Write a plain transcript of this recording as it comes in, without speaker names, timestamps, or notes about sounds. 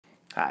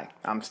Hi,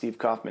 I'm Steve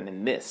Kaufmann,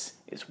 and this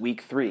is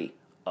week 3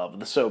 of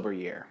the sober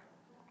year.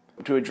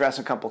 To address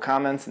a couple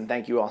comments, and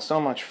thank you all so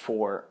much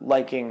for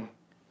liking,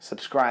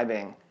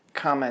 subscribing,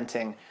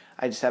 commenting.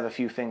 I just have a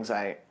few things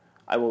I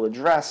will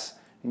address.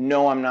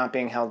 No, I'm not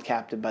being held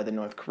captive by the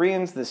North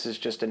Koreans. This is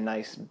just a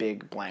nice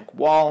big blank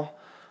wall.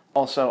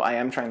 Also, I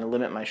am trying to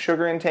limit my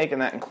sugar intake,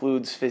 and that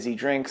includes fizzy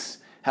drinks.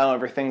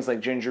 However, things like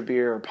ginger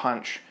beer or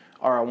punch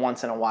are a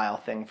once-in-a-while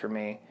thing for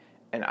me,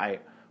 and I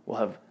will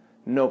have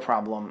no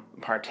problem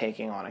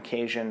partaking on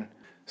occasion.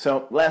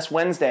 So last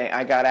Wednesday,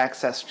 I got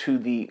access to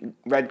the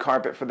red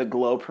carpet for the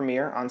Glow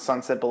premiere on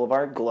Sunset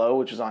Boulevard. Glow,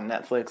 which is on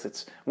Netflix.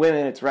 It's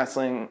women, it's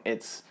wrestling,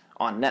 it's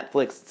on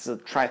Netflix. It's a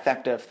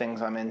trifecta of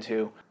things I'm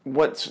into.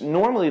 What's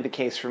normally the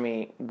case for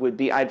me would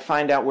be I'd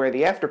find out where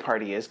the after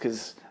party is,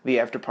 because the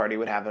after party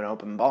would have an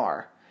open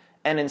bar.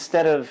 And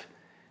instead of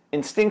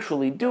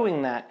instinctually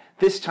doing that,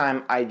 this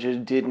time I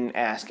just didn't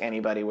ask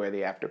anybody where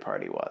the after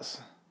party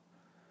was.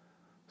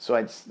 So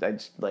I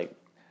just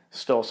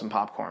stole some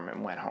popcorn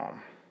and went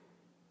home.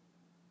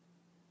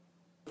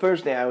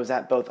 Thursday, I was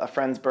at both a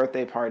friend's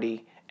birthday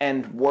party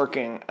and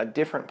working a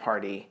different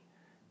party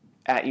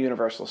at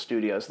Universal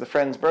Studios. The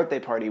friend's birthday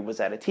party was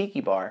at a tiki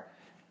bar,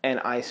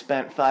 and I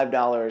spent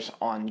 $5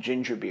 on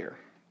ginger beer.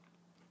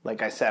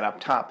 Like I said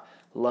up top,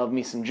 love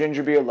me some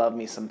ginger beer, love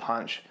me some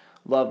punch,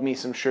 love me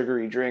some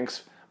sugary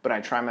drinks, but I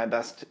try my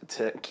best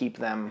to keep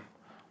them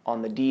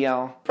on the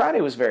DL.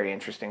 Friday was very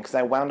interesting because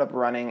I wound up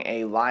running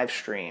a live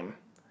stream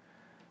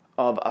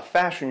of a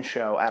fashion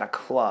show at a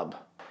club.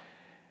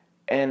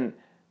 And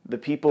the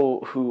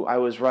people who I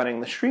was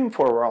running the stream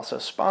for were also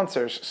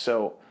sponsors,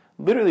 so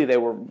literally they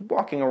were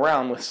walking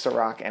around with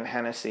Ciroc and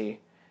Hennessy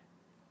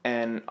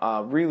and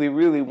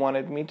really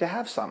wanted me to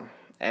have some,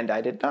 and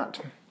I did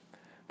not.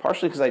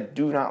 Partially because I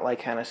do not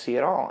like Hennessy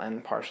at all,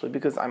 and partially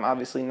because I'm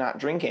obviously not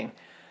drinking.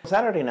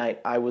 Saturday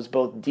night, I was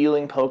both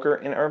dealing poker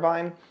in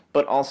Irvine,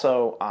 but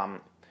also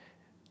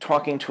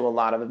talking to a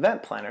lot of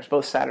event planners,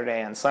 both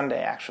Saturday and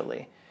Sunday,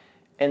 actually.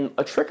 And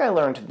a trick I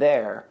learned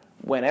there,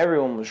 when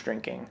everyone was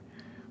drinking,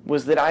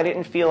 was that I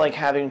didn't feel like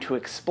having to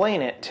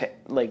explain it to,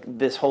 like,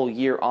 this whole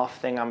year off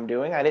thing I'm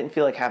doing. I didn't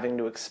feel like having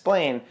to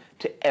explain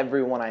to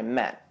everyone I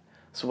met.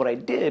 So what I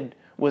did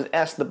was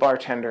ask the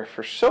bartender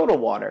for soda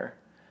water,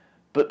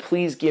 but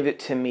please give it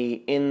to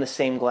me in the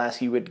same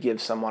glass you would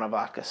give someone a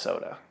vodka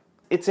soda.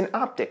 It's an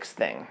optics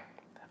thing.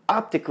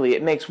 Optically,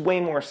 it makes way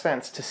more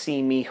sense to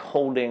see me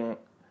holding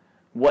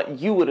what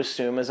you would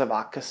assume is a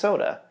vodka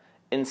soda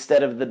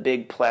instead of the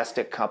big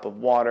plastic cup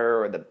of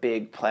water or the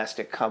big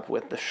plastic cup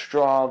with the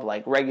straw of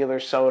like regular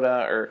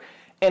soda or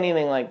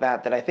anything like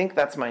that. I think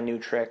that's my new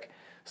trick.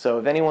 So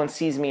if anyone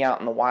sees me out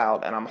in the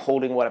wild and I'm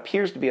holding what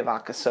appears to be a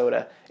vodka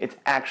soda, it's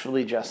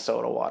actually just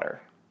soda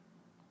water.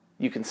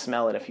 You can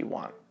smell it if you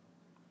want.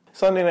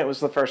 Sunday night was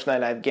the first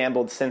night I've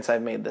gambled since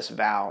I've made this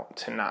vow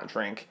to not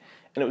drink.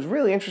 And it was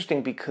really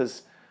interesting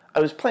because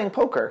I was playing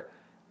poker,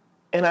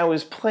 and I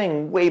was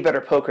playing way better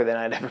poker than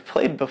I'd ever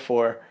played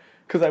before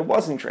because I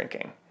wasn't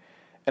drinking.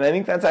 And I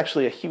think that's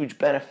actually a huge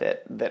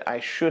benefit that I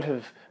should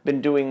have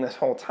been doing this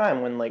whole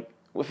time when, like,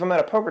 if I'm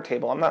at a poker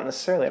table, I'm not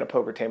necessarily at a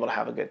poker table to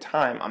have a good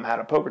time. I'm at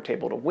a poker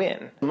table to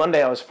win.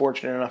 Monday, I was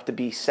fortunate enough to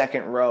be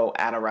second row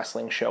at a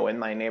wrestling show in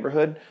my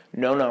neighborhood.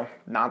 No,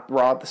 not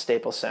Raw at the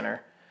Staples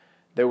Center.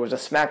 There was a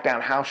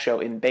SmackDown house show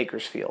in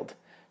Bakersfield.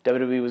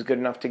 WWE was good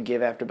enough to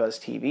give AfterBuzz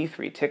TV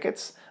 3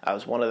 tickets. I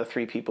was one of the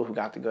 3 people who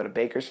got to go to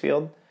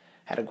Bakersfield.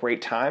 Had a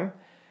great time.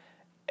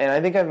 And I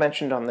think I've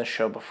mentioned on this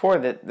show before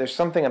that there's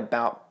something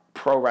about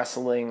pro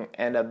wrestling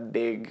and a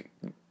big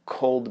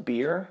cold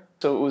beer.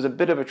 So it was a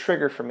bit of a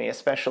trigger for me,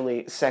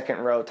 especially second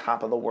row,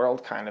 top of the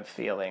world kind of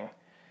feeling,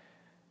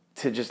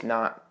 to just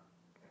not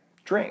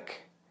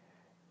drink.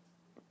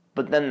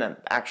 But then the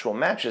actual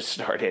matches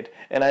started,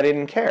 and I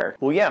didn't care.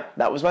 Well, yeah,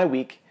 that was my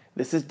week.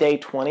 This is day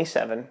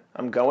 27.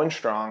 I'm going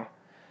strong.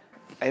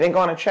 I think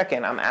on a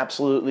check-in, I'm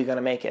absolutely going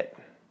to make it.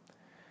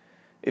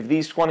 If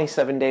these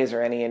 27 days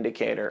are any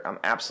indicator, I'm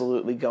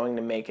absolutely going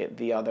to make it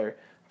the other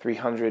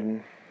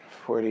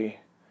 340.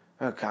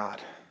 Oh,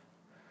 God.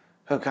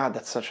 Oh, God,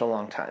 that's such a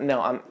long time.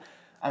 No, I'm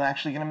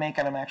actually going to make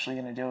it. I'm actually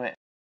going to do it.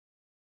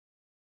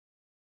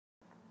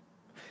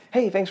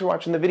 Hey, thanks for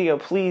watching the video.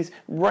 Please,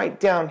 right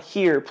down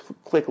here,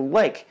 click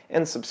like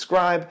and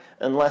subscribe,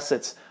 unless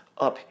it's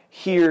up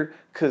here,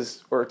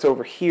 or it's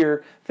over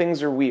here.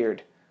 Things are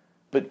weird.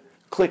 But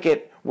click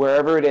it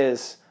wherever it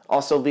is.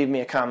 Also, leave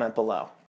me a comment below.